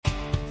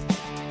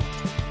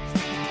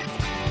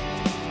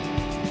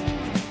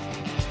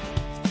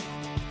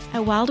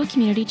At Wildwood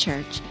Community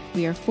Church,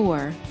 we are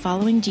for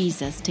following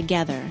Jesus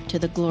together to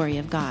the glory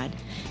of God.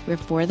 We're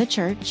for the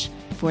church,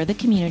 for the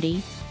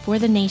community, for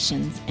the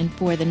nations, and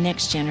for the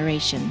next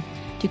generation.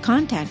 To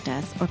contact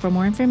us or for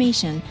more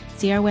information,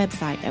 see our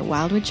website at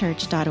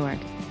wildwoodchurch.org.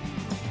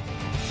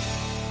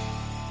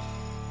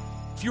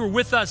 If you were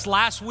with us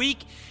last week,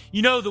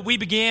 you know that we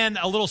began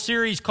a little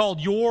series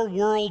called Your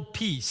World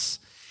Peace.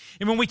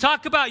 And when we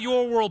talk about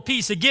your world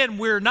peace, again,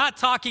 we're not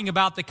talking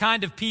about the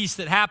kind of peace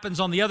that happens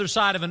on the other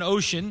side of an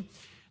ocean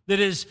that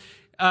is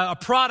a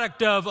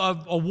product of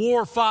a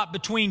war fought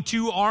between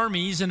two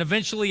armies and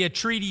eventually a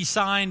treaty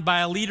signed by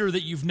a leader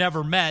that you've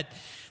never met.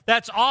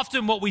 That's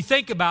often what we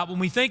think about when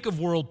we think of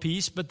world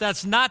peace, but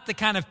that's not the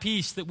kind of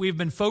peace that we've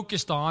been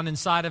focused on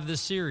inside of this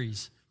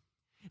series.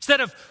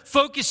 Instead of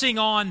focusing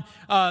on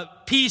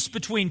peace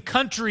between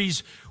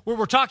countries,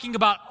 we're talking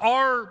about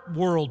our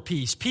world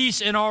peace,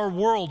 peace in our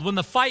world. When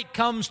the fight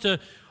comes to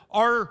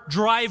our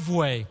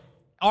driveway,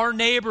 our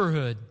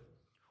neighborhood,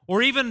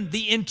 or even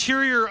the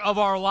interior of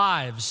our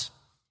lives,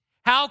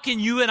 how can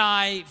you and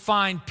I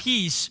find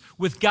peace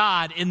with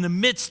God in the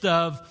midst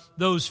of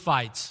those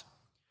fights?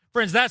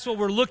 Friends, that's what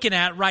we're looking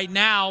at right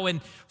now,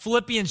 and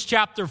Philippians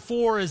chapter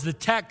 4 is the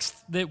text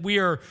that we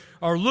are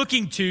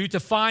looking to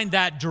find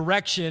that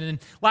direction. And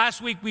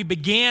last week we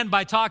began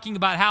by talking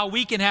about how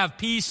we can have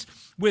peace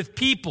with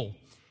people.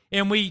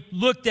 And we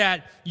looked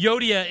at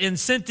Euodia and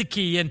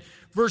Syntyche in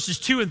verses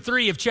 2 and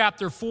 3 of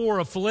chapter 4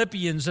 of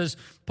Philippians as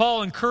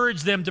Paul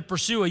encouraged them to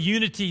pursue a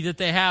unity that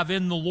they have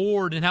in the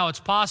Lord and how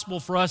it's possible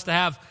for us to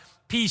have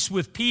peace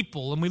with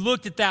people. And we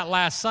looked at that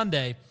last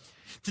Sunday.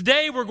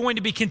 Today we're going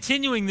to be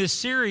continuing this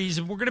series,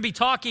 and we're going to be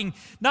talking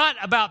not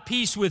about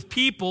peace with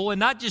people and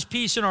not just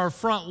peace in our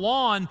front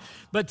lawn,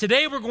 but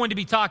today we're going to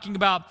be talking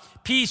about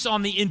peace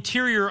on the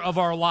interior of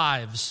our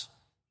lives,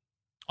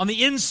 on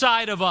the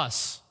inside of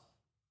us.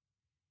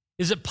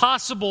 Is it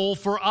possible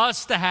for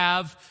us to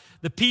have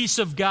the peace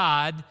of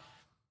God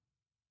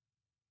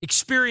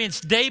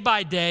experienced day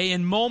by day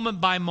and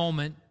moment by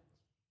moment,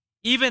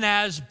 even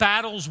as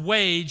battles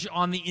wage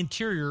on the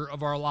interior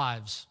of our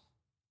lives?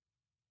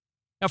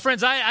 Now,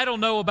 friends, I don't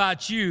know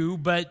about you,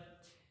 but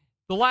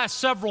the last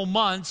several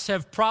months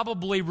have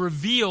probably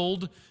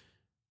revealed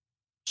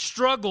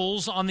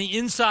struggles on the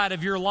inside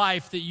of your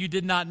life that you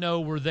did not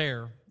know were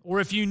there. Or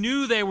if you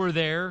knew they were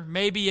there,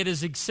 maybe it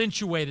has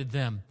accentuated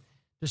them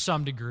to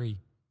some degree.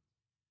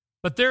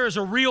 But there is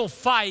a real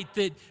fight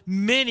that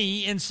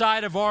many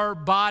inside of our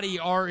body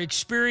are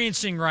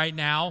experiencing right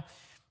now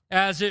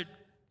as it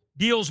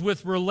deals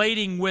with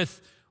relating with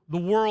the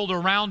world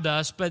around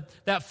us, but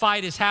that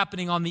fight is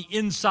happening on the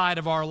inside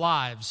of our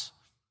lives.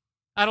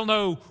 I don't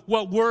know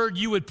what word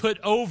you would put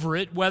over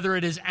it, whether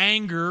it is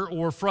anger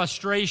or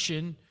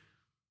frustration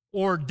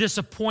or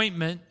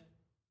disappointment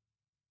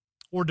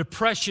or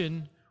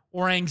depression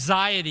or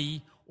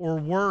anxiety or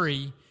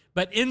worry,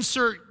 but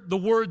insert the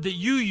word that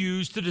you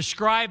use to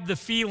describe the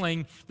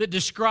feeling that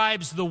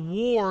describes the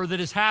war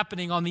that is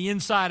happening on the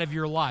inside of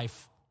your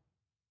life.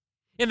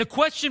 And the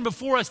question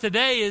before us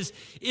today is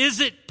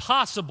it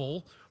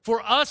possible for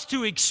us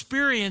to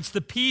experience the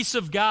peace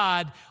of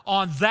God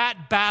on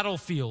that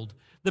battlefield,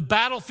 the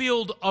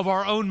battlefield of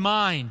our own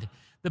mind,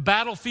 the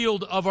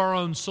battlefield of our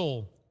own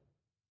soul?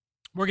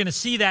 We're going to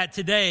see that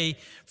today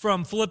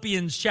from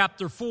Philippians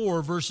chapter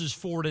 4, verses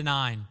 4 to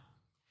 9.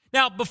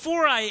 Now,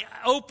 before I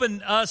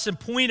open us and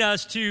point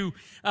us to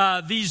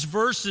these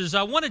verses,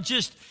 I want to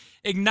just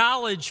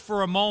acknowledge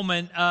for a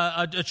moment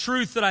a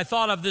truth that I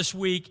thought of this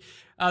week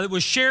that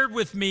was shared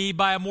with me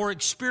by a more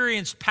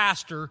experienced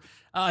pastor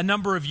a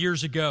number of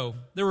years ago.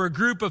 There were a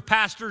group of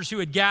pastors who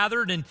had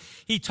gathered, and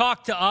he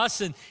talked to us,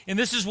 and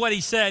this is what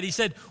he said. He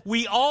said,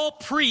 "We all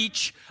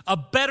preach a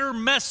better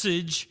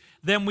message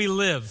than we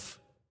live."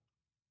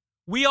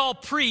 We all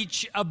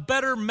preach a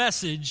better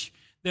message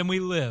than we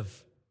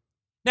live.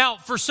 Now,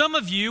 for some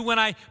of you, when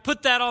I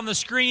put that on the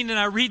screen and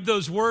I read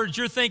those words,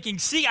 you're thinking,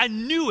 see, I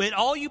knew it.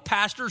 All you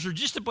pastors are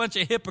just a bunch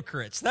of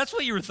hypocrites. That's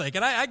what you were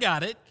thinking. I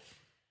got it.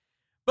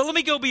 But let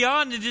me go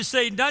beyond and just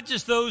say, not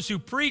just those who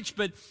preach,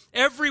 but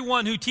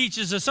everyone who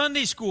teaches a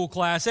Sunday school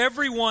class,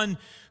 everyone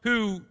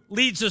who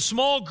leads a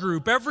small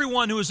group,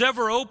 everyone who has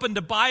ever opened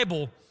a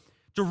Bible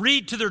to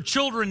read to their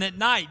children at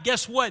night.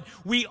 Guess what?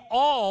 We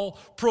all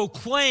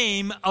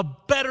proclaim a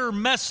better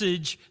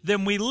message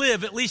than we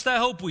live. At least I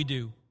hope we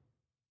do.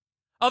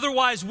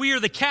 Otherwise, we are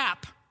the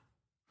cap,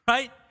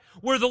 right?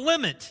 We're the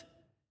limit.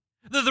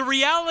 The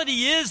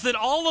reality is that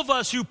all of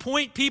us who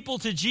point people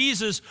to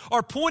Jesus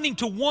are pointing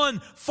to one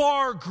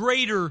far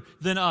greater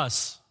than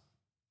us.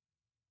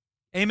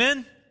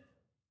 Amen?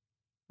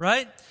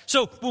 Right?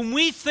 So when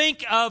we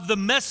think of the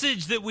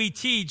message that we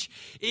teach,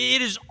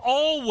 it is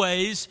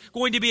always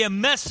going to be a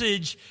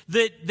message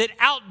that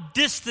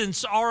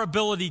outdistance our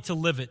ability to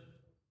live it.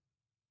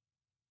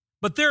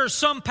 But there are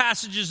some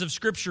passages of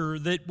Scripture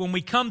that when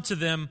we come to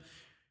them,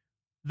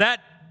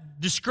 that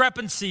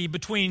discrepancy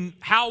between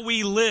how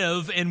we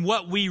live and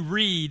what we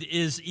read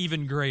is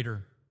even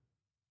greater.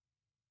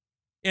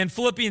 And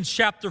Philippians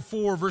chapter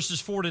 4, verses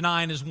 4 to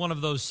 9 is one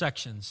of those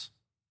sections.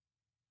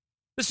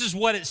 This is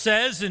what it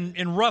says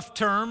in rough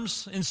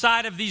terms.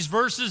 Inside of these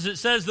verses, it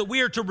says that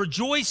we are to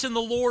rejoice in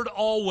the Lord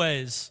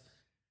always,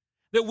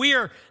 that we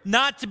are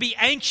not to be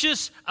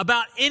anxious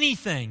about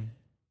anything,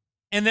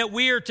 and that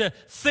we are to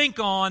think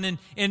on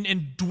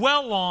and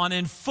dwell on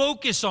and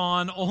focus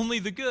on only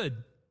the good.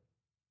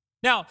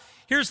 Now,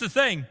 here's the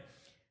thing.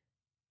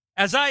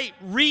 As I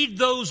read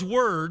those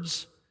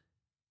words,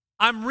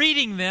 I'm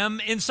reading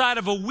them inside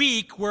of a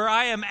week where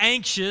I am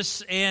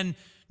anxious and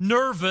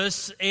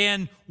nervous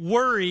and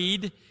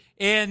worried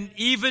and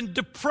even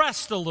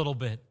depressed a little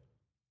bit,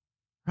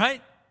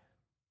 right?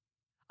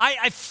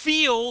 I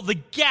feel the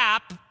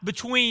gap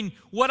between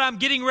what I'm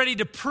getting ready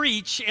to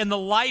preach and the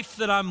life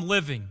that I'm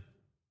living.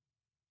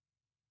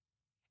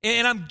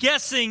 And I'm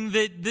guessing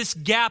that this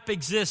gap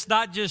exists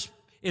not just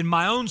in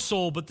my own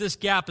soul, but this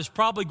gap is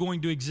probably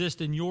going to exist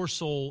in your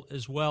soul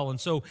as well. And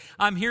so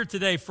I'm here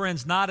today,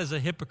 friends, not as a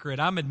hypocrite.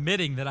 I'm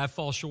admitting that I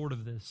fall short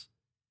of this.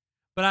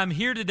 But I'm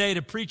here today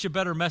to preach a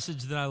better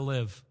message than I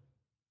live,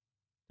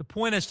 to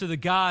point us to the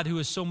God who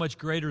is so much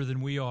greater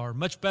than we are,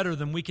 much better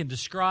than we can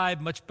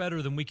describe, much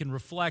better than we can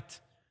reflect.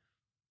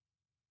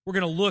 We're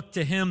going to look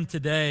to Him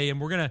today,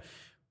 and we're going to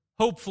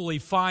hopefully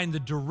find the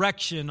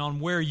direction on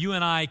where you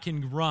and I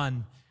can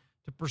run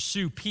to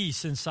pursue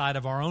peace inside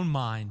of our own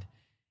mind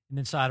and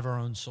inside of our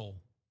own soul.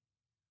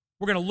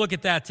 We're going to look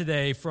at that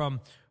today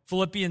from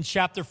Philippians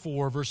chapter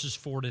 4, verses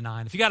 4 to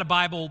 9. If you got a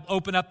Bible,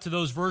 open up to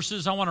those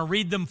verses. I want to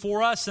read them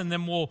for us, and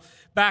then we'll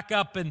back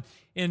up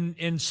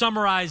and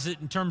summarize it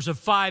in terms of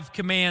 5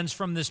 commands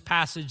from this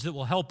passage that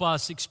will help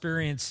us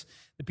experience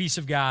the peace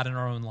of God in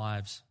our own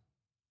lives.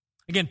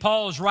 Again,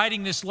 Paul is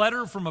writing this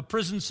letter from a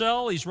prison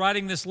cell. He's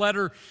writing this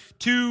letter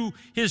to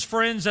his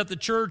friends at the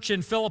church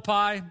in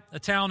Philippi, a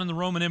town in the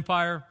Roman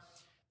Empire.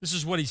 This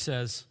is what he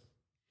says.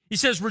 He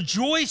says,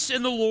 "Rejoice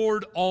in the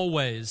Lord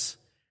always.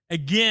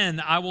 Again,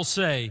 I will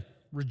say,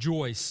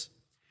 rejoice.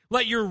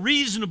 Let your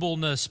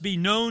reasonableness be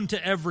known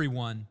to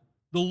everyone.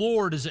 The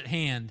Lord is at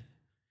hand.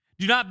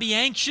 Do not be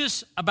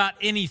anxious about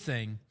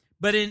anything,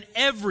 but in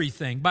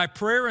everything, by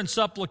prayer and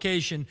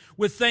supplication,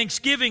 with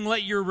thanksgiving,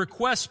 let your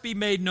requests be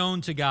made known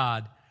to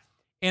God.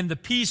 And the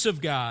peace of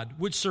God,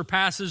 which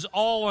surpasses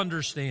all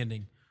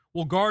understanding,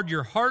 will guard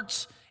your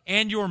hearts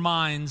and your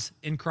minds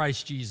in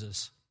Christ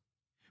Jesus.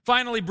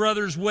 Finally,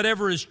 brothers,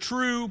 whatever is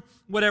true,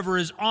 whatever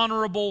is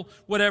honorable,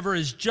 whatever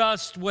is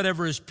just,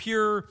 whatever is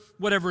pure,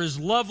 whatever is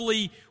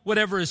lovely,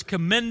 whatever is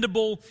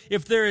commendable,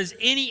 if there is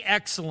any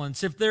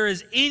excellence, if there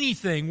is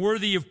anything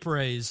worthy of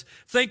praise,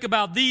 think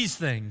about these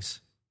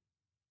things.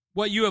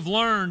 What you have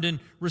learned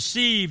and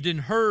received and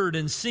heard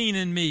and seen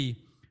in me,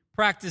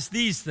 practice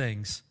these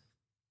things,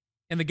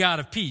 and the God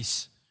of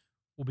peace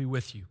will be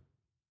with you."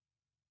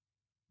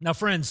 Now,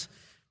 friends,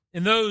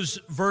 in those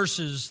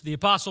verses, the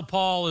Apostle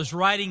Paul is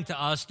writing to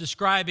us,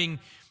 describing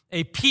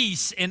a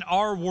peace in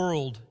our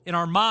world, in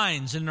our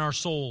minds, and in our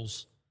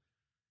souls.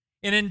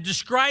 And in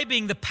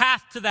describing the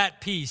path to that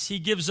peace, he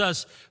gives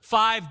us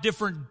 5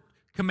 different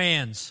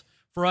commands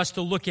for us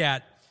to look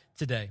at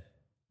today.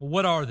 Well,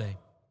 what are they?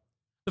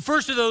 The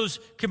first of those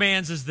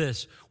commands is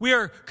this. We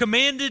are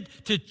commanded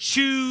to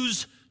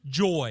choose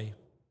joy.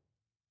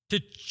 To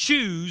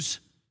choose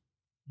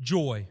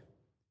joy.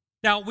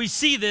 Now, we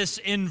see this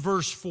in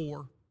verse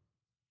 4.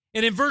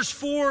 And in verse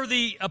 4,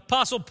 the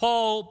Apostle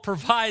Paul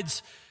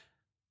provides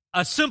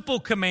a simple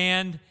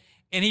command,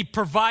 and he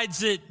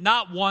provides it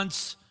not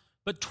once,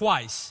 but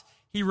twice.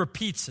 He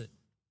repeats it.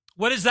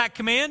 What is that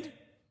command?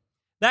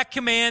 That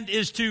command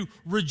is to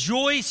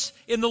rejoice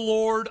in the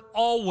Lord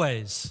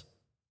always.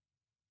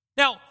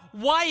 Now,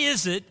 why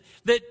is it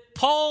that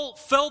Paul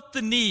felt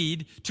the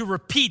need to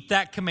repeat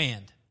that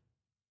command?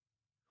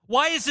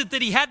 Why is it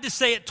that he had to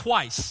say it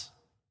twice?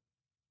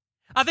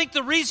 I think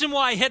the reason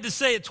why I had to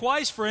say it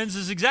twice, friends,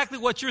 is exactly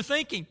what you're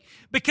thinking.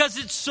 Because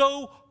it's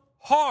so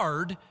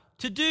hard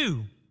to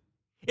do.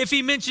 If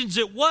he mentions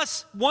it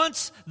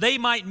once, they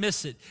might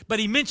miss it. But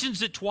he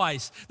mentions it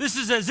twice. This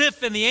is as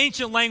if in the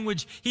ancient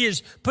language, he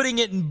is putting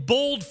it in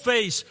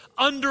boldface,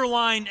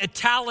 underline,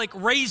 italic,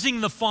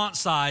 raising the font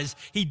size.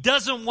 He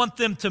doesn't want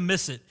them to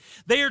miss it.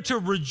 They are to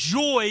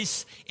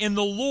rejoice in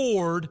the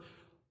Lord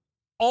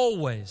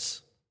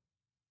always.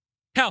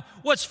 Now,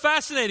 what's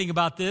fascinating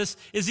about this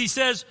is he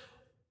says,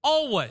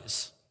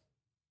 always,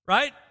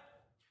 right?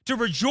 To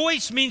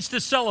rejoice means to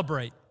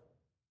celebrate.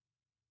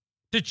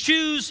 To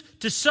choose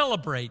to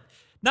celebrate.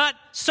 Not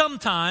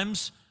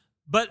sometimes,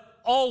 but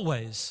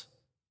always.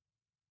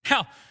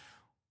 Now,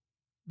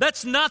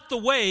 that's not the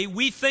way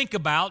we think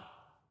about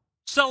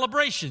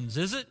celebrations,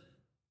 is it?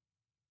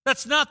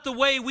 That's not the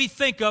way we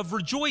think of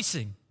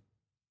rejoicing.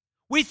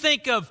 We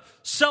think of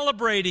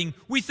celebrating,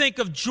 we think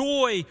of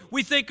joy,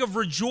 we think of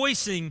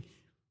rejoicing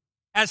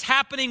as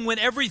happening when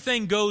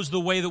everything goes the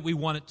way that we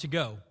want it to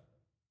go.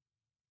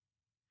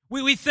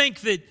 We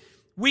think that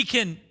we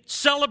can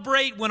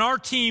celebrate when our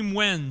team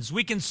wins.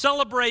 We can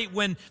celebrate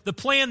when the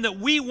plan that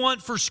we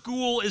want for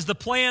school is the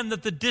plan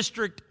that the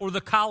district or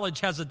the college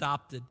has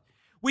adopted.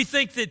 We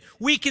think that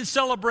we can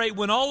celebrate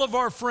when all of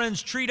our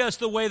friends treat us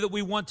the way that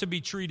we want to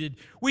be treated.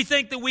 We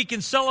think that we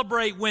can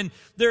celebrate when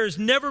there has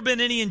never been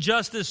any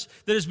injustice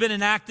that has been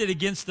enacted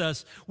against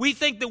us. We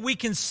think that we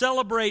can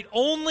celebrate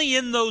only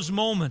in those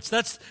moments.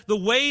 That's the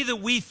way that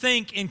we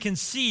think and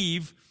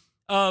conceive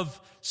of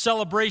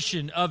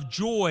celebration, of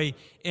joy,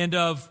 and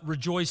of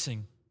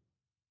rejoicing.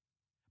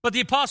 But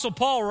the Apostle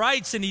Paul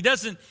writes, and he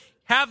doesn't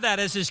have that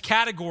as his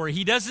category.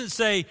 He doesn't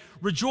say,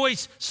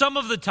 rejoice some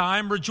of the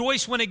time,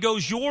 rejoice when it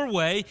goes your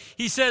way.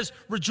 He says,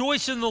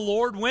 rejoice in the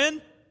Lord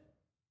when?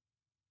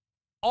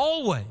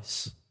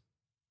 Always.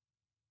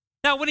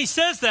 Now, when he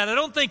says that, I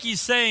don't think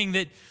he's saying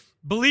that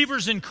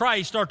believers in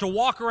Christ are to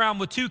walk around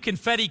with 2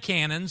 confetti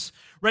cannons,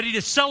 ready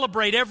to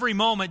celebrate every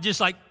moment,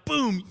 just like,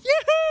 boom,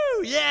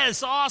 yoo-hoo,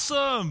 yes,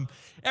 awesome.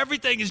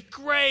 Everything is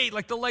great,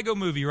 like the Lego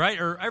movie, right?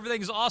 Or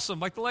everything is awesome,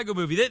 like the Lego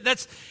movie.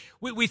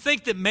 We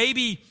think that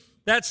maybe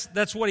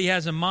that's what he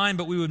has in mind,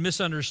 but we would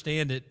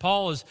misunderstand it.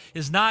 Paul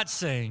is not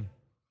saying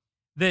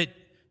that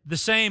the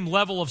same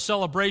level of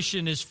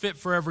celebration is fit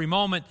for every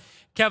moment.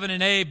 Kevin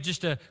and Abe,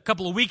 just a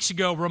couple of weeks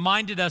ago,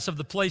 reminded us of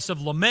the place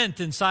of lament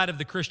inside of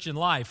the Christian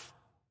life.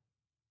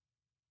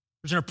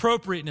 There's an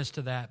appropriateness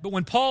to that. But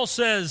when Paul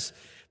says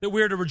that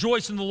we are to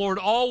rejoice in the Lord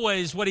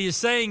always, what he is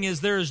saying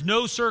is there is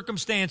no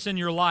circumstance in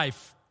your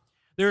life,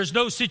 there is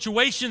no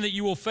situation that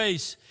you will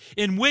face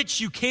in which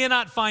you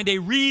cannot find a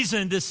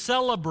reason to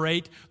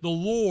celebrate the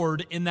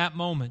Lord in that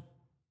moment.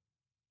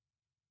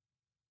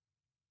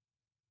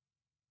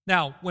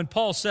 Now, when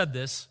Paul said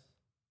this,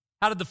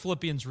 how did the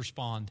Philippians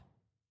respond?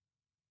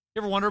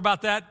 You ever wonder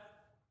about that?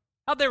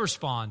 How'd they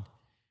respond?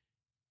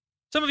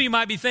 Some of you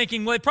might be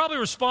thinking, well, they probably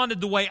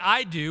responded the way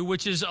I do,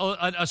 which is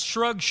a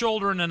shrug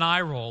shoulder and an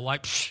eye roll,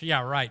 like,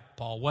 yeah, right,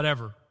 Paul,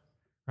 whatever,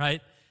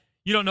 right?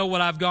 You don't know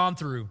what I've gone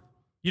through.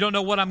 You don't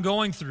know what I'm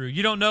going through.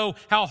 You don't know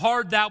how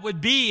hard that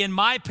would be in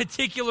my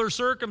particular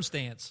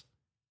circumstance.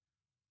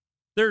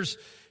 There's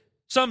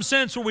some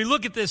sense where we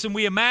look at this and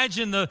we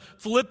imagine the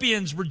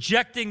Philippians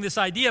rejecting this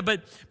idea,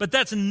 but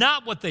that's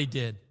not what they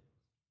did.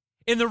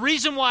 And the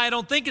reason why I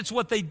don't think it's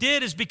what they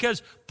did is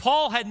because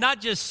Paul had not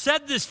just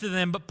said this to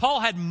them, but Paul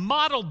had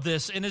modeled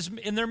this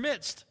in their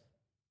midst.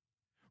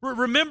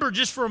 Remember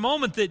just for a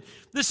moment that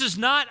this is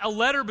not a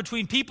letter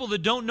between people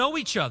that don't know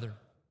each other.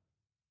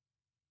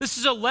 This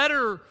is a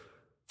letter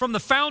from the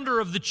founder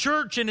of the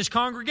church and his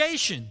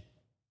congregation.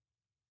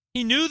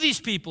 He knew these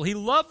people. He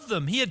loved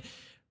them. He had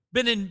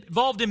been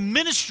involved in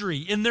ministry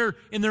in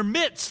their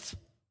midst.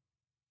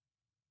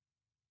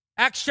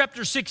 Acts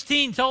chapter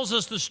 16 tells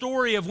us the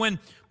story of when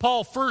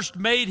Paul first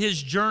made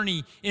his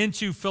journey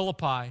into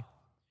Philippi.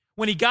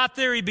 When he got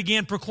there, he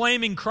began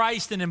proclaiming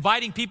Christ and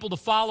inviting people to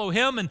follow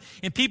him,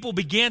 and people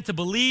began to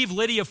believe,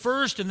 Lydia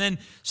first, and then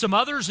some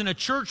others, and a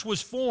church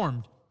was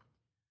formed.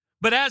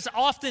 But as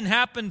often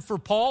happened for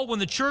Paul, when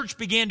the church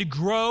began to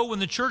grow, when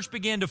the church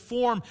began to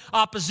form,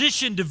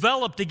 opposition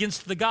developed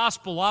against the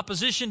gospel.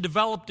 Opposition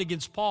developed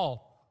against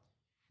Paul.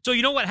 So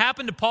you know what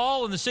happened to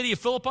Paul in the city of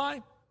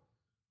Philippi?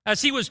 As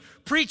he was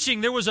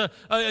preaching, there was a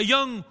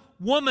young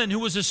woman who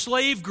was a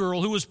slave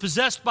girl who was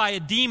possessed by a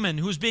demon,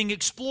 who was being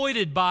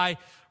exploited by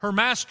her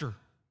master.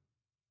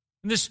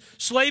 And this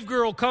slave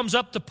girl comes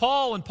up to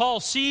Paul, and Paul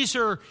sees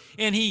her,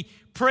 and he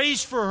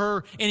prays for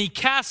her, and he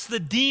casts the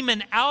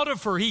demon out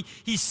of her.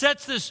 He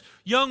sets this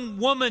young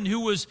woman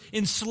who was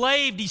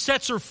enslaved, he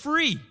sets her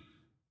free.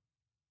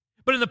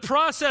 But in the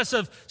process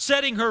of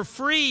setting her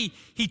free,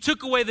 he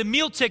took away the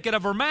meal ticket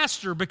of her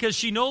master because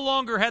she no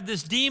longer had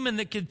this demon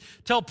that could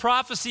tell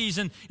prophecies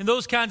and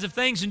those kinds of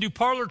things and do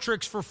parlor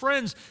tricks for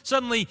friends.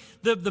 Suddenly,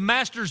 the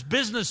master's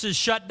business is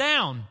shut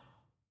down.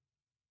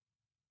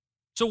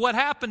 So what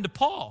happened to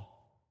Paul?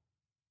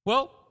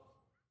 Well,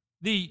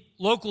 the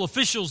local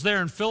officials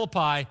there in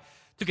Philippi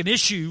took an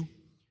issue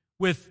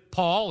with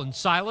Paul and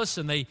Silas,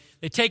 and they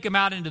take him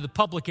out into the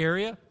public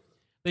area.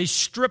 They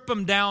strip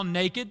him down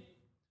naked.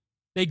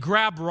 They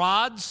grab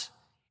rods,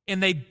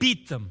 and they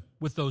beat them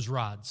with those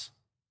rods.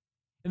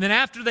 And then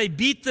after they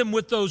beat them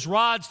with those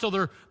rods till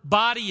their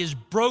body is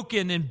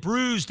broken and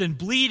bruised and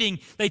bleeding,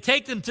 they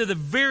take them to the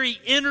very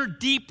inner,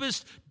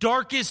 deepest,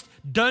 darkest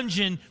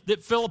dungeon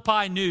that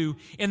Philippi knew,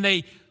 and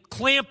they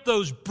clamp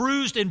those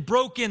bruised and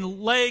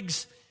broken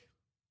legs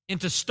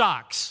into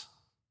stocks,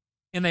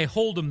 and they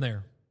hold them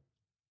there.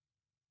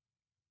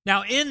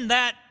 Now, in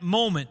that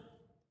moment,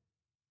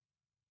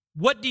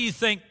 what do you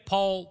think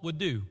Paul would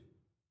do?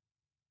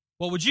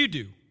 What would you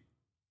do?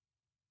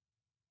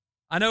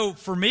 I know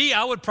for me,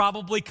 I would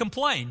probably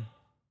complain.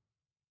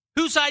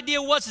 Whose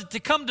idea was it to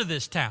come to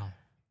this town?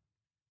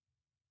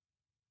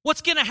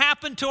 What's going to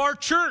happen to our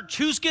church?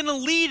 Who's going to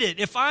lead it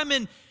if I'm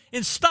in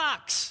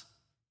stocks?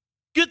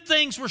 Good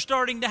things were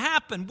starting to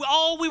happen.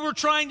 All we were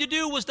trying to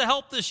do was to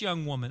help this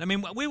young woman. I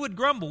mean, we would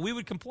grumble. We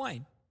would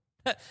complain.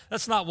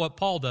 That's not what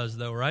Paul does,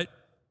 though, right?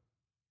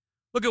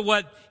 Look at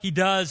what he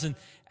does. And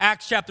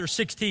Acts chapter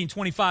 16,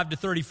 25 to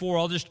 34.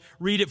 I'll just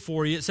read it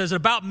for you. It says,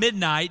 about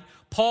midnight,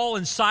 Paul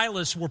and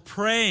Silas were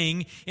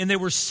praying and they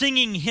were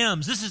singing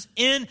hymns. This is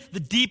in the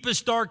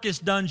deepest,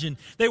 darkest dungeon.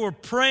 They were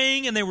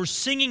praying and they were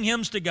singing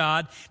hymns to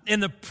God,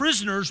 and the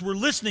prisoners were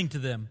listening to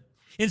them.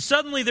 And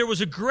suddenly there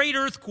was a great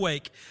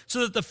earthquake,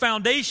 so that the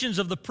foundations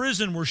of the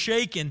prison were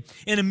shaken,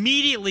 and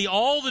immediately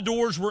all the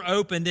doors were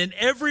opened and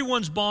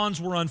everyone's bonds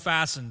were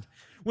unfastened.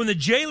 When the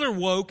jailer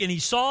woke and he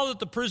saw that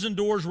the prison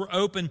doors were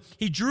open,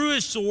 he drew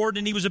his sword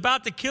and he was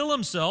about to kill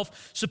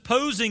himself,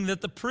 supposing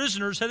that the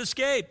prisoners had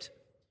escaped.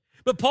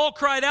 But Paul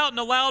cried out in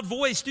a loud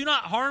voice, "Do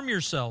not harm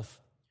yourself,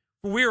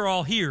 for we are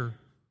all here."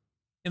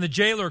 And the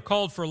jailer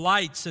called for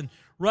lights and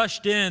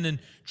rushed in, and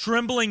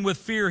trembling with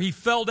fear, he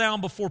fell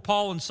down before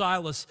Paul and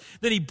Silas.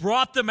 Then he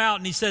brought them out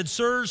and he said,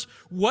 "Sirs,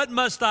 what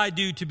must I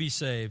do to be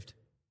saved?"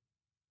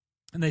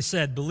 And they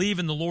said, "Believe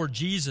in the Lord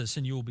Jesus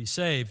and you will be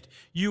saved,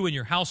 you and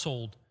your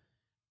household."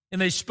 And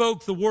they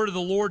spoke the word of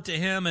the Lord to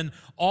him and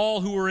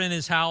all who were in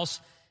his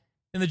house.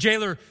 And the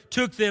jailer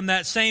took them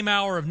that same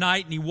hour of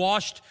night, and he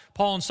washed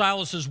Paul and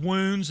Silas's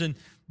wounds. And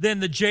then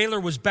the jailer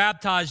was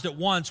baptized at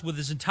once with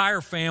his entire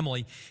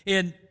family.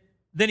 And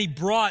then he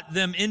brought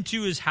them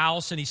into his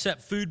house, and he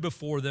set food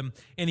before them.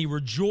 And he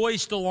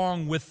rejoiced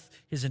along with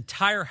his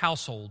entire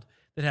household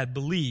that had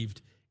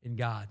believed in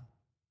God.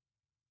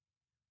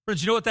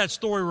 Friends, you know what that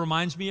story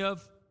reminds me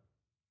of?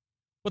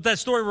 What that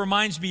story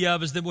reminds me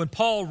of is that when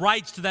Paul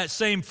writes to that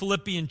same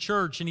Philippian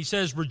church and he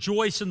says,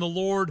 "Rejoice in the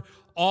Lord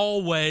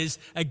always."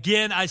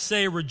 Again, I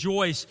say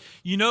rejoice.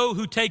 You know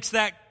who takes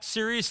that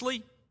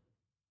seriously?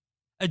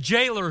 A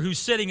jailer who's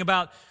sitting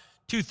about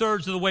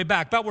 2/3 of the way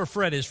back, about where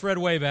Fred is. Fred,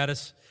 wave at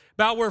us.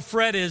 About where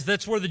Fred is,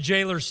 that's where the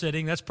jailer's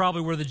sitting. That's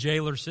probably where the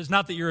jailer sits.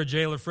 Not that you're a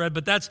jailer, Fred,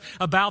 but that's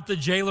about the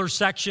jailer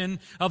section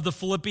of the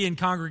Philippian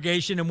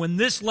congregation. And when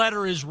this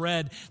letter is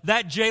read,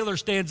 that jailer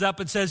stands up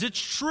and says,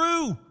 "It's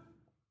true.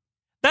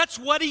 That's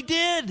what he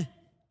did.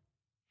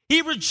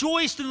 He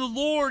rejoiced in the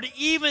Lord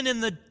even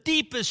in the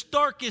deepest,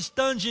 darkest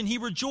dungeon. He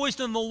rejoiced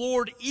in the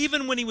Lord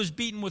even when he was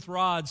beaten with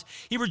rods.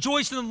 He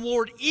rejoiced in the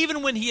Lord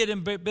even when he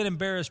had been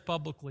embarrassed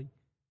publicly."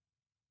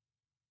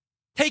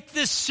 Take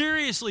this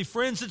seriously,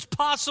 friends. It's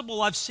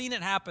possible. I've seen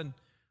it happen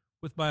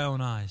with my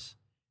own eyes.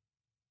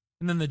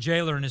 And then the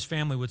jailer and his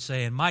family would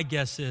say, and my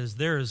guess is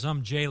there is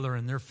some jailer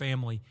and their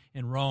family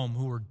in Rome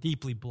who are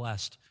deeply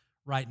blessed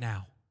right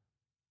now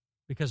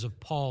because of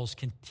Paul's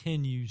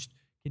continued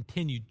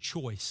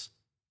choice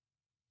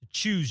to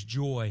choose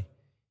joy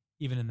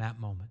even in that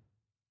moment.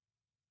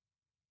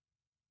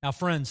 Now,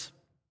 friends,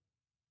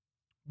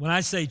 when I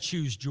say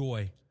choose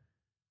joy,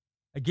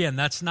 again,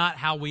 that's not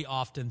how we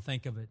often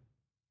think of it.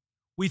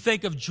 We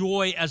think of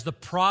joy as the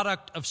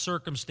product of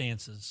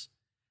circumstances.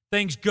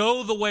 Things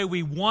go the way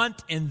we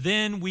want, and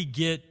then we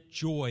get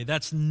joy.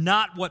 That's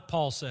not what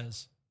Paul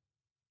says.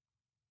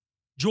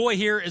 Joy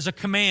here is a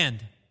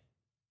command.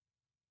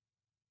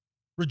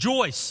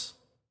 Rejoice.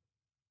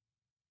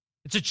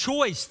 It's a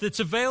choice that's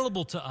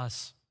available to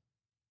us.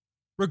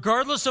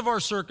 Regardless of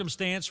our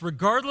circumstance,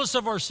 regardless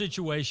of our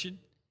situation,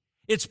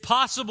 it's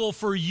possible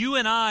for you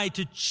and I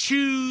to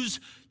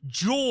choose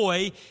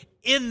joy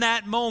in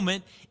that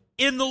moment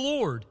in the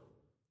Lord.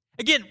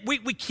 Again,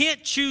 we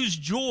can't choose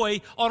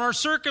joy on our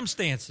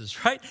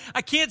circumstances, right?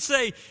 I can't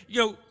say,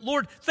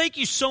 Lord, thank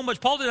you so much.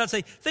 Paul did not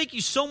say, thank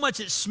you so much,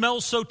 it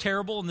smells so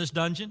terrible in this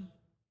dungeon.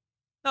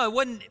 No, it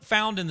wasn't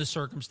found in the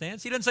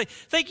circumstance. He doesn't say,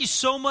 thank you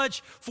so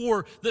much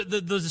for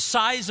the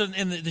size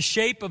and the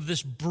shape of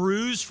this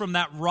bruise from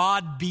that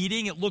rod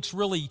beating. It looks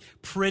really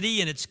pretty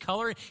in its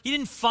color. He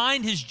didn't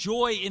find his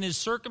joy in his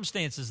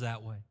circumstances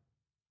that way.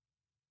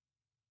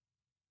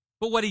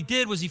 But what he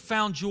did was he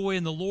found joy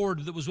in the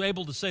Lord that was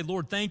able to say,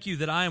 Lord, thank you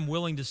that I am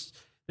willing to,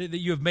 that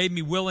you have made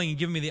me willing and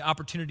given me the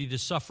opportunity to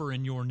suffer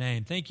in your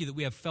name. Thank you that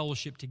we have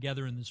fellowship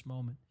together in this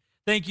moment.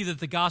 Thank you that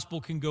the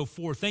gospel can go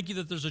forth. Thank you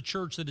that there's a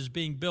church that is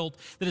being built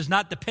that is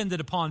not dependent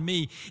upon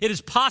me. It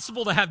is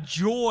possible to have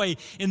joy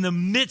in the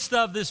midst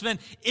of this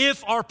event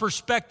if our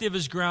perspective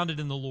is grounded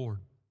in the Lord.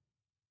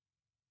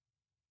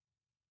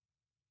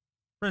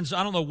 Friends,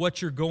 I don't know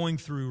what you're going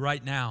through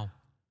right now.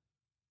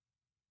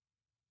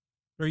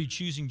 Are you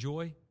choosing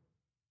joy?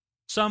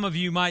 Some of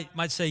you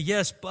might say,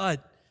 yes,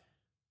 but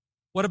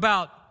what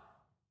about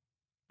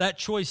that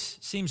choice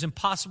seems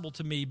impossible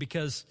to me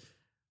because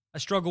I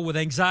struggle with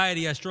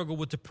anxiety, I struggle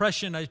with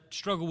depression, I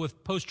struggle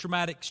with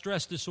post-traumatic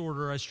stress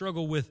disorder, I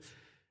struggle with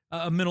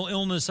a mental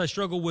illness, I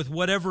struggle with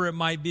whatever it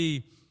might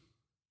be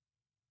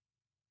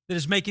that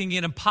is making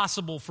it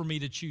impossible for me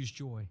to choose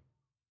joy.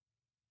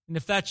 And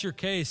if that's your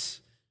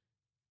case,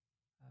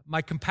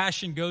 my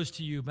compassion goes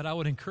to you, but I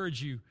would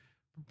encourage you,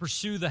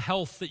 pursue the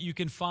health that you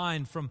can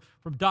find from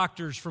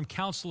doctors, from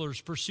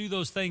counselors. Pursue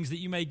those things that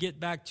you may get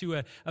back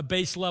to a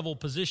base level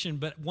position.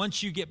 But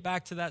once you get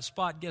back to that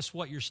spot, guess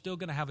what? You're still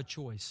going to have a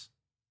choice.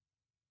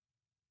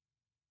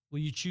 Will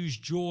you choose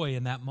joy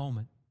in that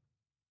moment?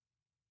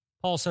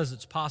 Paul says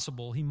it's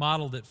possible. He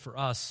modeled it for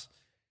us.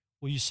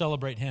 Will you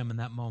celebrate him in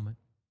that moment?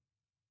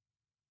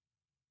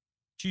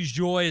 Choose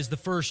joy is the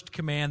first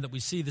command that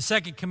we see. The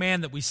second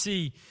command that we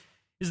see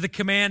is the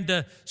command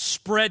to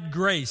spread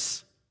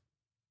grace.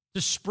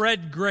 To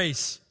spread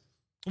grace.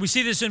 We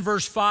see this in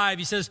verse 5.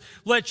 He says,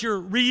 let your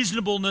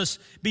reasonableness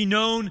be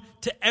known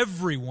to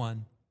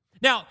everyone.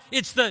 Now,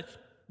 it's the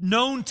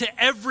known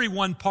to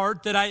everyone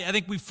part that I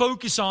think we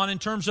focus on in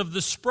terms of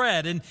the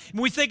spread. And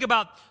when we think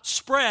about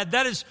spread,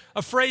 that is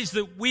a phrase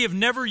that we have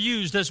never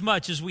used as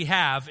much as we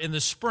have in the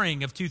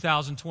spring of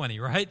 2020,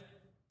 right?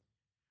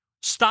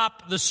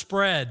 Stop the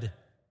spread.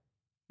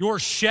 You're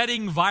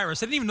shedding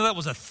virus. I didn't even know that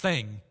was a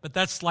thing, but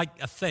that's like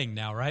a thing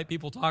now, right?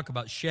 People talk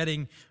about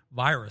shedding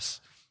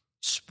virus,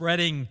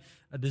 spreading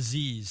a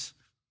disease.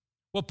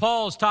 What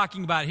Paul is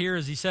talking about here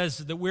is he says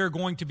that we're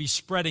going to be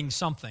spreading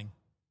something,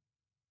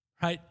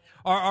 right?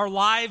 Our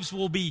lives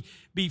will be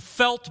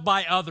felt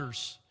by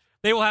others.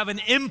 They will have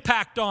an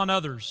impact on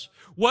others.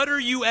 What are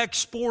you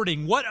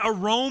exporting? What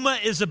aroma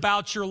is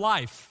about your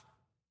life?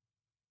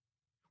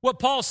 What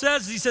Paul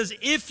says, he says,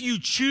 if you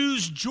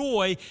choose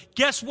joy,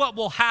 guess what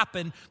will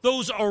happen?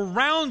 Those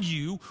around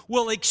you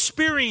will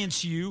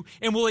experience you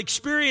and will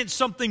experience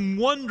something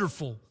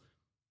wonderful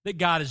that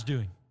God is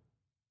doing.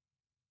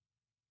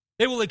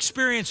 They will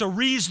experience a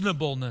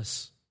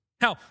reasonableness.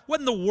 Now, what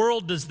in the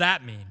world does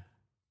that mean?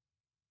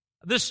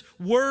 This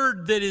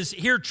word that is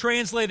here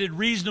translated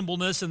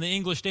reasonableness in the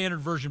English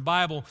Standard Version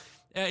Bible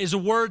is a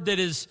word that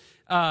is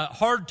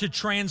hard to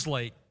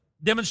translate,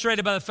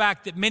 demonstrated by the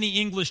fact that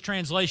many English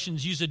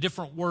translations use a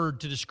different word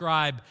to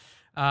describe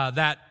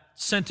that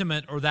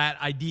sentiment or that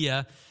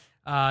idea.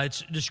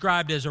 It's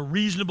described as a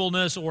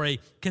reasonableness or a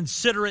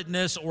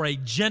considerateness or a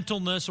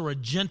gentleness or a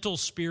gentle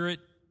spirit.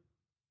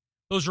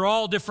 Those are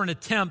all different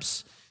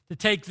attempts to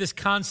take this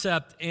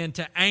concept and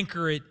to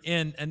anchor it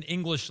in an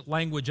English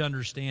language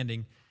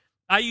understanding.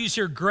 I use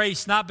here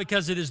grace not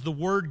because it is the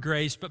word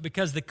grace, but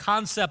because the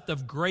concept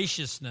of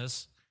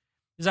graciousness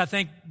is, I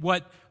think,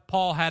 what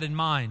Paul had in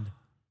mind.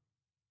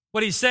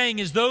 What he's saying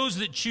is those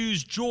that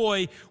choose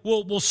joy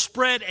will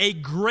spread a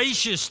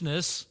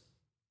graciousness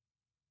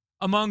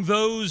among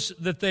those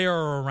that they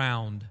are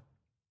around.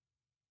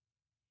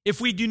 If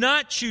we do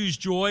not choose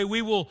joy,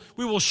 we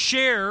will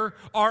share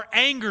our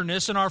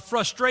angerness and our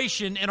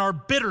frustration and our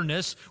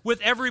bitterness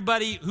with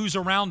everybody who's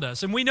around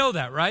us. And we know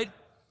that, right?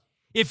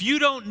 If you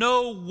don't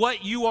know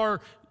what you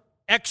are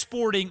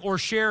exporting or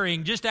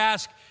sharing, just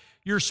ask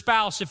your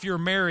spouse if you're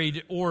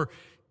married, or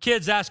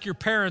kids ask your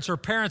parents, or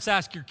parents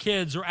ask your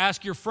kids, or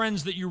ask your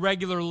friends that you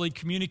regularly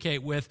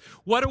communicate with.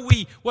 What are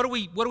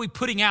we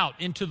putting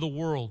out into the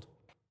world?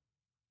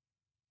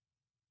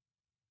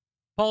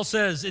 Paul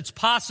says it's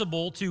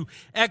possible to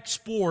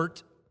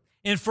export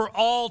and for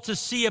all to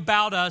see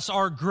about us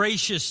our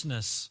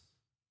graciousness,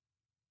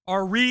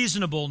 our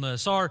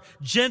reasonableness, our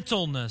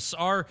gentleness,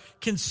 our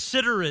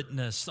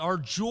considerateness, our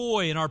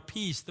joy and our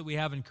peace that we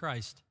have in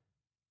Christ.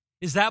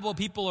 Is that what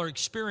people are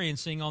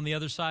experiencing on the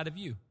other side of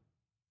you? You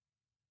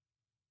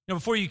know,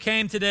 before you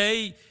came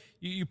today,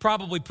 you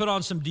probably put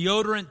on some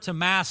deodorant to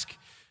mask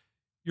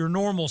your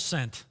normal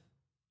scent,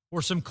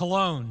 or some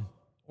cologne,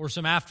 or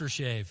some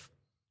aftershave,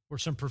 or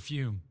some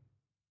perfume.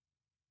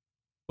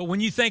 But when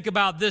you think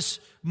about this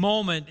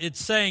moment, it's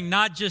saying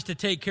not just to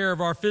take care of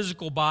our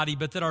physical body,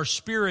 but that our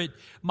spirit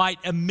might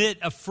emit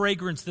a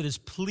fragrance that is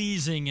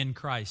pleasing in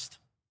Christ.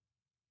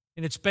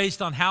 And it's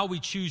based on how we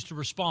choose to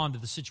respond to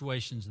the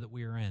situations that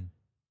we are in.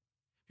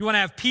 If you want to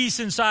have peace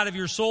inside of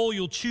your soul,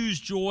 you'll choose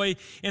joy,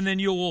 and then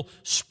you will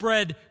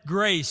spread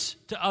grace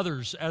to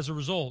others as a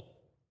result.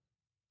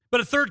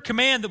 But a third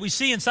command that we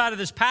see inside of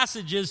this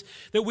passage is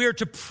that we are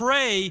to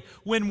pray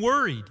when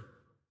worried.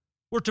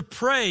 We're to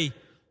pray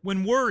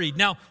when worried.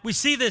 Now, we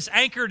see this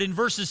anchored in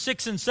verses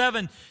 6 and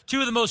 7, two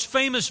of the most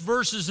famous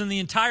verses in the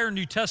entire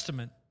New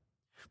Testament.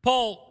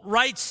 Paul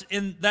writes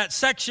in that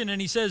section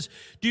and he says,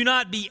 do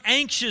not be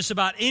anxious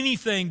about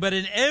anything, but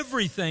in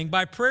everything,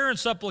 by prayer and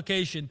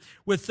supplication,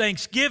 with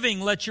thanksgiving,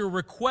 let your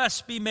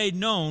requests be made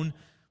known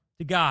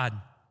to God.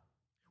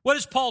 What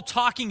is Paul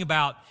talking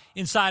about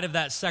inside of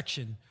that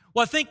section?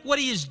 Well, I think what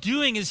he is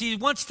doing is he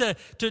wants to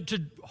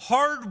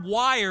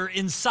hardwire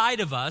inside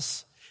of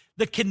us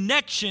the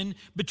connection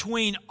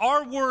between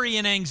our worry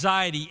and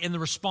anxiety and the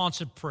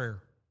response of prayer.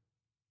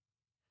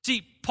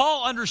 See,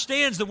 Paul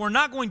understands that we're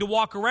not going to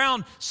walk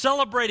around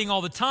celebrating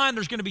all the time.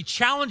 There's going to be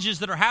challenges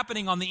that are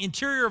happening on the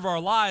interior of our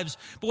lives.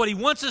 But what he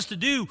wants us to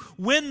do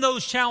when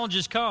those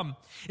challenges come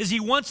is he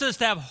wants us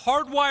to have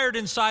hardwired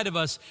inside of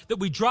us that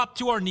we drop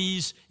to our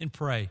knees and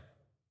pray.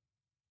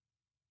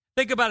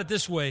 Think about it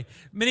this way.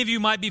 Many of you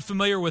might be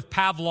familiar with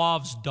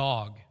Pavlov's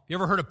dog. You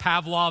ever heard of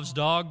Pavlov's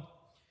dog?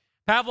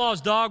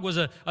 Pavlov's dog was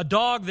a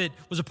dog that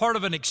was a part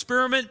of an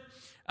experiment.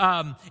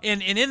 And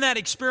in that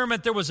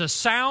experiment, there was a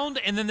sound,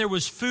 and then there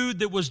was food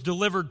that was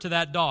delivered to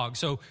that dog.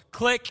 So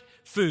click,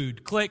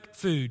 food, click,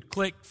 food,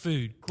 click,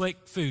 food, click,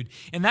 food.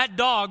 And that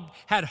dog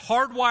had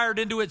hardwired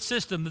into its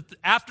system that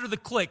after the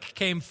click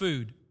came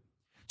food.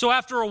 So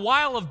after a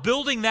while of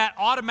building that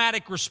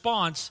automatic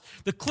response,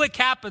 the click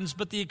happens,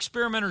 but the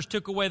experimenters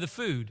took away the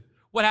food.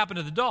 What happened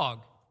to the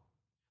dog?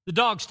 The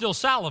dog still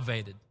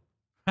salivated,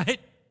 right?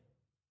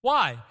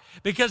 Why?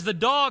 Because the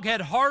dog had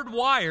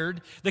hardwired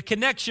the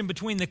connection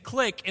between the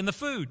click and the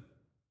food.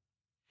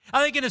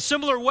 I think in a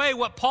similar way,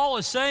 what Paul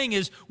is saying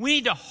is we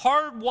need to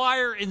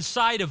hardwire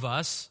inside of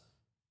us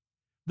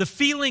the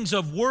feelings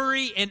of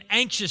worry and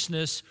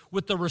anxiousness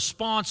with the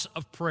response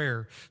of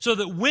prayer, so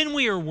that when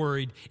we are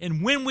worried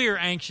and when we are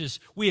anxious,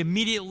 we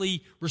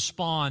immediately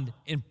respond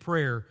in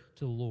prayer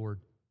to the Lord.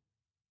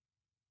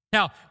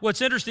 Now,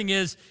 what's interesting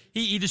is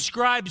he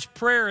describes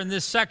prayer in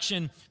this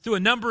section through a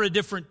number of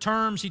different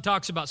terms. He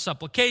talks about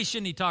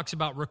supplication. He talks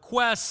about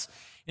requests.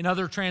 In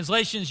other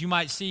translations, you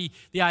might see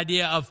the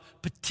idea of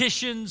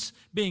petitions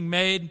being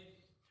made.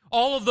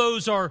 All of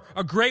those are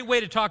a great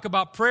way to talk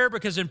about prayer,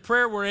 because in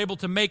prayer we're able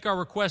to make our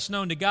requests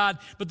known to God.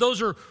 But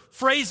those are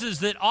phrases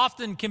that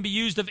often can be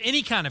used of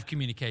any kind of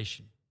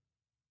communication.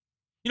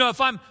 If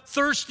I'm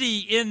thirsty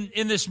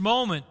in this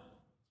moment,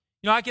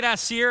 I could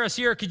ask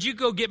Sierra, could you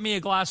go get me a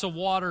glass of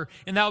water?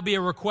 And that would be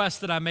a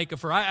request that I make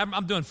of her.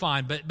 I'm doing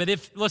fine, but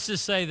if, let's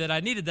just say that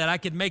I needed that, I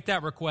could make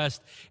that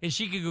request, and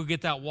she could go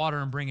get that water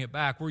and bring it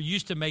back. We're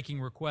used to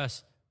making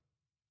requests.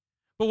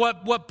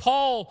 But what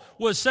Paul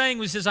was saying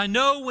was, I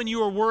know when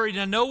you are worried,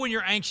 and I know when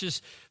you're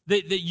anxious,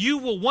 that you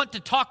will want to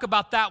talk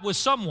about that with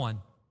someone.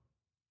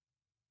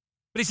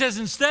 But he says,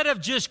 instead of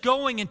just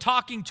going and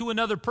talking to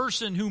another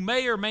person who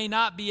may or may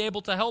not be able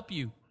to help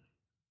you,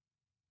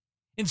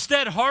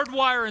 instead,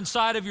 hardwire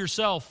inside of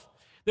yourself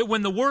that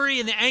when the worry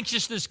and the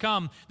anxiousness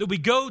come, that we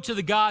go to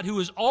the God who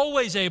is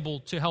always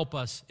able to help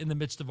us in the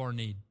midst of our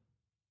need.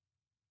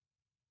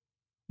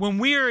 When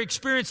we are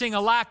experiencing a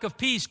lack of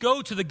peace,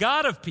 go to the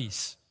God of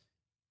peace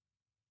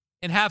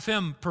and have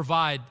Him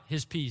provide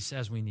His peace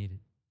as we need it.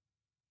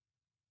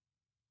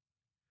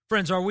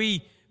 Friends, are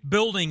we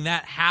building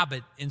that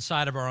habit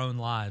inside of our own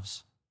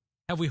lives?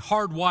 Have we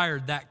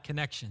hardwired that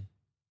connection?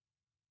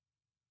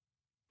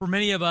 For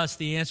many of us,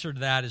 the answer to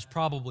that is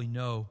probably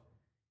no.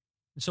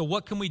 And so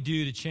what can we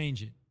do to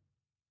change it?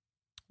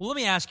 Well, let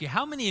me ask you,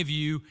 how many of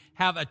you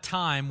have a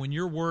time when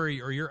your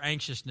worry or your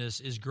anxiousness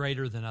is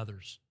greater than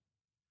others?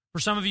 For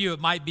some of you,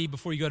 it might be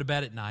before you go to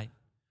bed at night.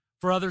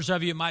 For others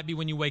of you, it might be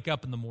when you wake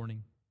up in the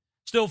morning.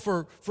 Still,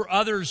 for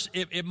others,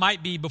 it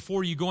might be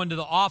before you go into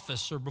the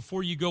office, or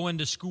before you go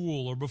into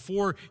school, or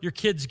before your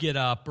kids get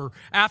up, or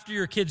after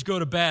your kids go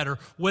to bed, or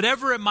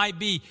whatever it might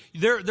be.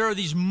 There are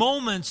these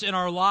moments in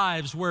our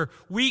lives where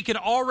we can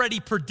already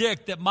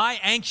predict that my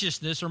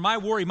anxiousness or my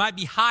worry might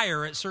be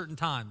higher at certain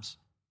times.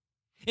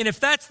 And if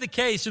that's the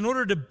case, in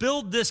order to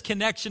build this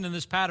connection and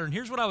this pattern,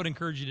 here's what I would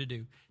encourage you to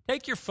do.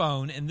 Take your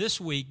phone, and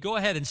this week, go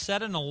ahead and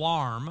set an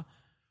alarm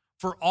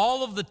for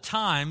all of the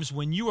times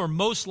when you are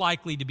most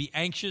likely to be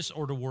anxious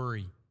or to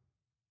worry.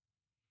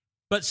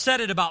 But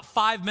set it about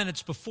 5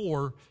 minutes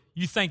before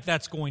you think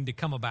that's going to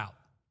come about.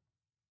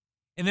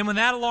 And then when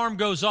that alarm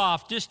goes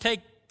off, just take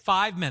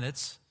 5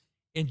 minutes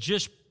and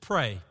just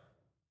pray.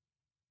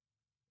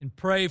 And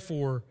pray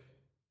for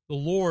the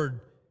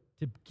Lord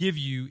to give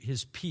you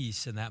His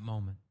peace in that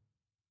moment.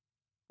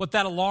 What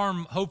that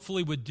alarm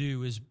hopefully would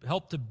do is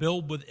help to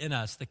build within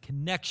us the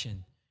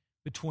connection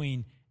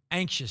between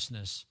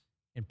anxiousness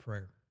and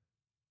prayer.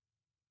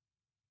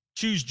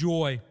 Choose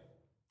joy.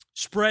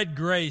 Spread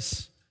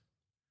grace.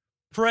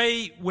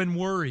 Pray when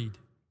worried.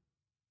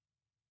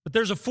 But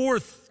there's a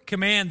fourth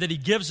command that he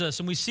gives us,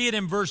 and we see it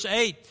in verse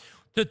 8,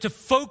 to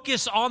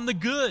focus on the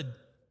good.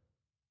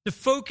 To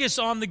focus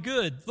on the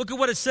good. Look at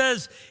what it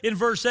says in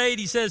verse 8.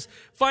 He says,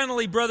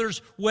 finally,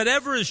 brothers,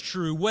 whatever is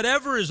true,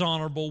 whatever is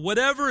honorable,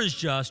 whatever is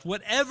just,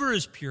 whatever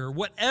is pure,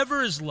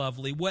 whatever is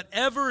lovely,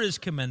 whatever is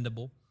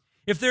commendable,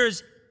 if there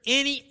is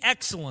any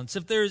excellence,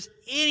 if there is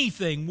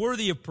anything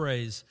worthy of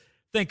praise,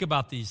 think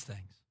about these things.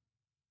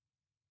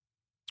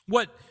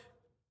 What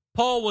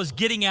Paul was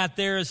getting at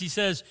there is he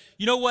says,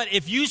 you know what?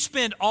 If you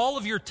spend all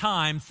of your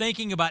time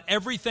thinking about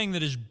everything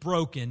that is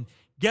broken,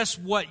 guess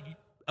what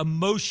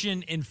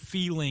emotion and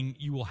feeling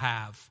you will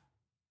have?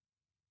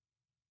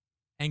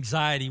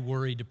 Anxiety,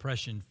 worry,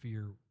 depression,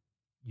 fear,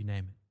 you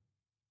name it.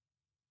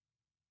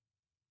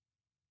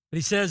 But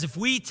he says if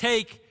we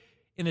take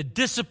in a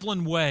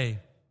disciplined way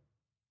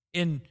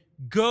and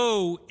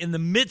go in the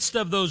midst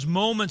of those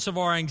moments of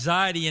our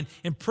anxiety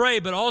and pray,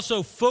 but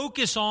also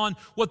focus on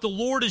what the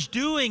Lord is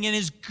doing and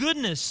His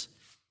goodness,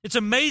 it's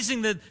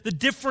amazing that the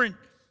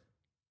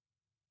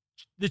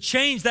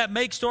change that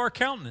makes to our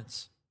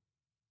countenance.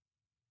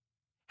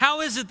 How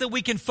is it that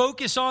we can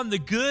focus on the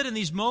good in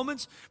these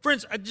moments?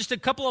 Friends, just a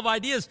couple of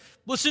ideas.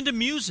 Listen to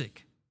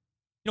music.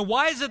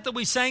 Why is it that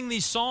we sang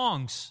these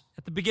songs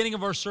at the beginning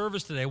of our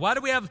service today? Why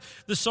do we have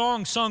the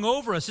song sung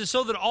over us? It's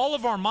so that all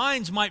of our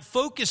minds might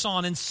focus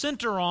on and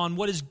center on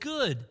what is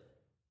good.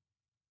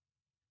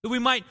 That we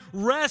might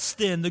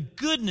rest in the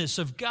goodness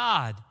of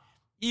God,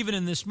 even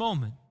in this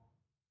moment.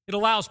 It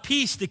allows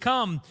peace to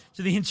come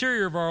to the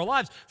interior of our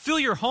lives. Fill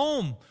your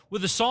home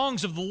with the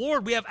songs of the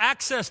Lord. We have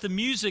access to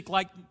music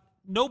like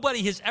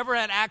nobody has ever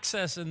had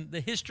access in the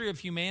history of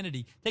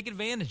humanity. Take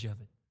advantage of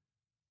it.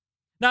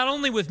 Not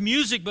only with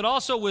music, but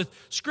also with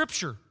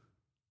Scripture.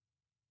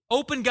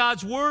 Open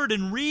God's Word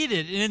and read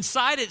it, and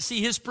inside it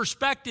see His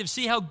perspective,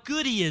 see how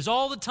good He is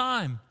all the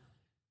time.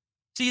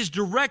 See His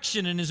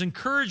direction and His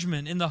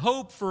encouragement and the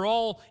hope for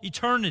all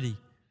eternity.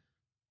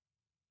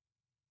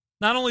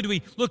 Not only do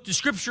we look to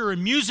Scripture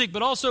and music,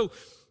 but also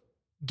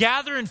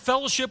gather in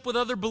fellowship with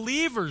other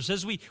believers.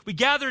 As we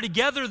gather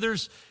together,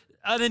 there's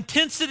an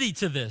intensity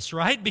to this,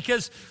 right?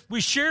 Because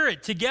we share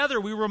it together.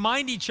 We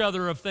remind each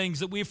other of things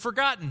that we've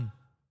forgotten.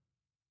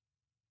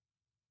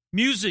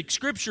 Music,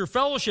 Scripture,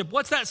 fellowship,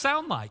 what's that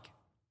sound like?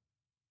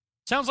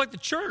 Sounds like the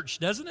church,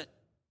 doesn't it?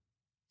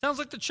 Sounds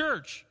like the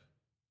church.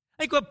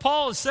 I think what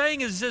Paul is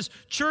saying is, he says,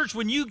 church,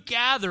 when you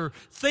gather,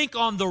 think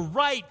on the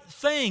right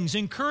things,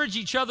 encourage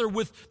each other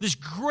with this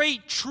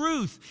great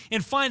truth,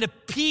 and find a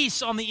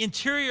peace on the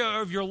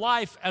interior of your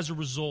life as a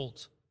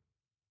result.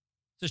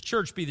 It says,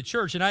 church, be the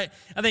church. And I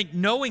think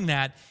knowing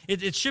that,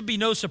 it should be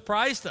no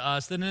surprise to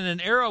us that in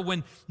an era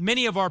when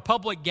many of our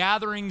public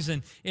gatherings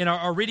and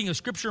our reading of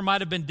Scripture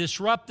might have been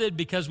disrupted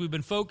because we've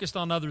been focused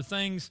on other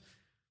things,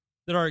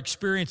 that our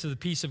experience of the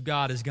peace of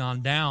God has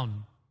gone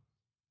down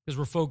because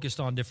we're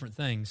focused on different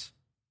things.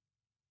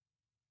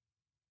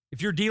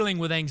 If you're dealing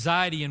with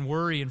anxiety and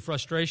worry and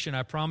frustration,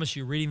 I promise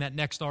you reading that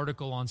next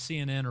article on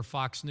CNN or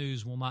Fox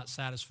News will not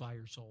satisfy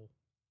your soul.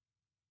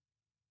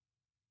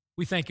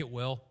 We think it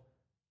will.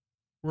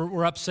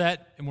 We're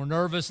upset and we're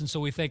nervous, and so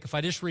we think if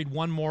I just read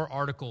one more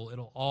article,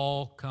 it'll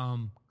all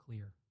come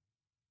clear.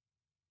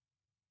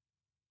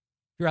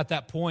 If you're at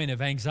that point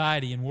of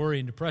anxiety and worry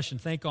and depression,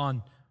 think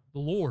on the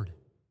Lord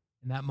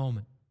in that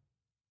moment.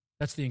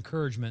 That's the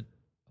encouragement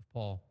of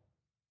Paul.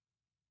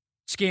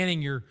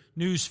 Scanning your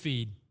news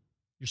feed,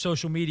 your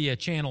social media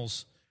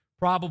channels,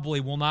 probably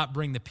will not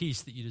bring the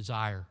peace that you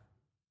desire.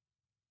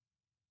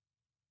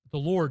 The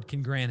Lord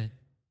can grant it.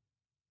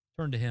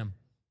 Turn to Him.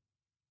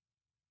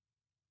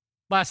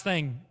 Last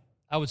thing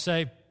I would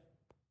say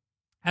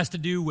has to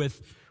do with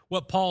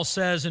what Paul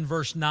says in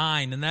verse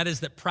 9, and that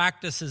is that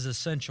practice is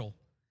essential.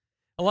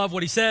 I love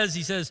what he says.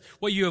 He says,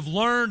 what you have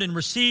learned and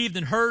received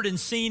and heard and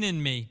seen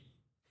in me.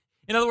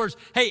 In other words,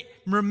 hey,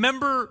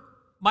 remember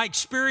my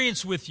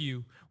experience with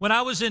you. When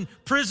I was in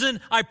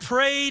prison, I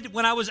prayed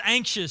when I was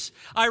anxious.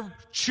 I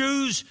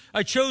chose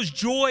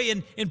joy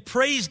and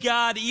praised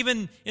God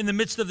even in the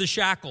midst of the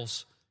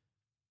shackles.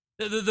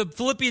 The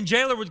Philippian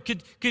jailer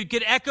could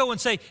echo and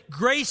say,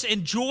 grace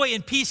and joy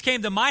and peace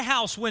came to my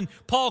house when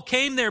Paul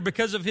came there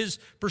because of his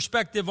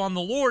perspective on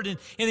the Lord. And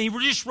he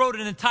just wrote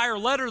an entire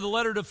letter, the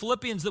letter to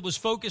Philippians, that was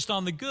focused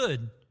on the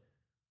good.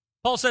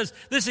 Paul says,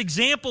 this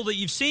example that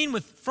you've seen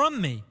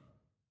from me,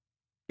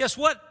 guess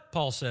what,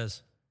 Paul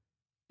says?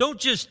 Don't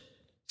just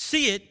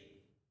see it,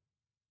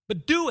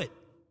 but do it.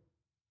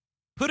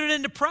 Put it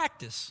into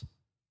practice.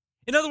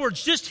 In other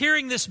words, just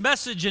hearing this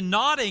message and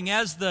nodding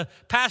as the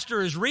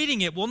pastor is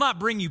reading it will not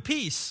bring you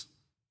peace.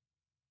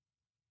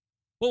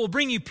 What will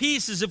bring you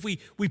peace is if we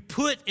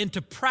put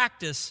into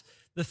practice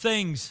the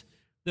things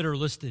that are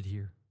listed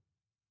here.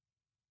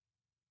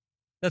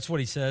 That's what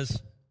he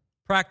says.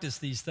 Practice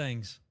these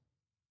things.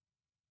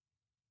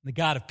 The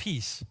God of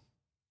peace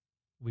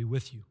will be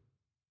with you.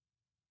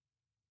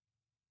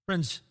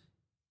 Friends,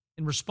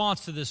 in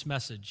response to this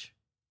message,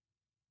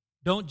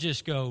 don't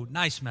just go,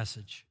 nice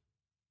message,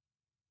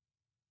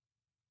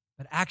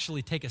 but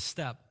actually take a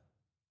step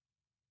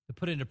to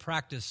put into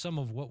practice some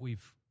of what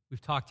we've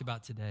talked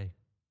about today.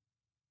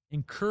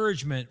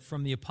 Encouragement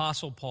from the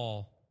Apostle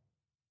Paul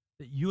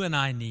that you and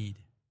I need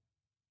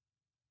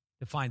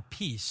to find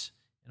peace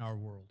in our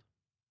world.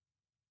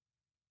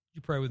 Would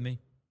you pray with me?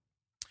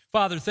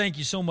 Father, thank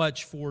you so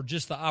much for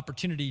just the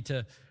opportunity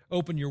to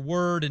open your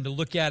word and to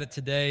look at it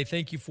today.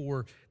 Thank you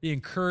for the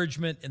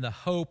encouragement and the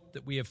hope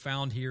that we have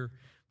found here.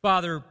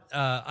 Father,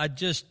 I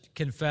just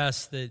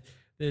confess that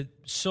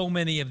so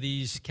many of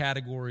these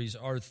categories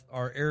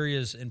are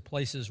areas and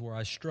places where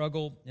I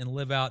struggle and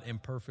live out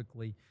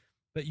imperfectly.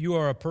 But you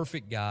are a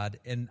perfect God,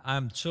 and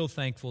I'm so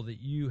thankful that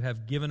you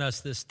have given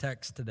us this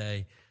text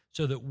today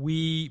so that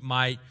we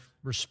might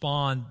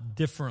respond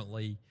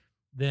differently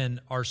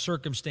than our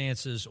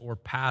circumstances or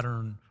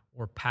pattern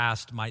or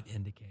past might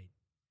indicate.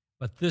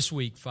 But this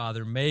week,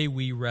 Father, may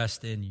we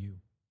rest in you,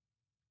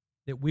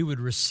 that we would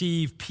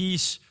receive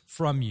peace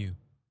from you,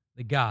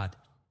 the God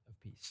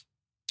of peace.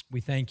 We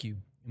thank you.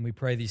 And we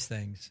pray these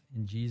things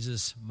in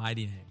Jesus'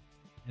 mighty name.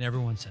 And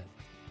everyone said,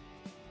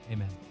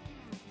 amen.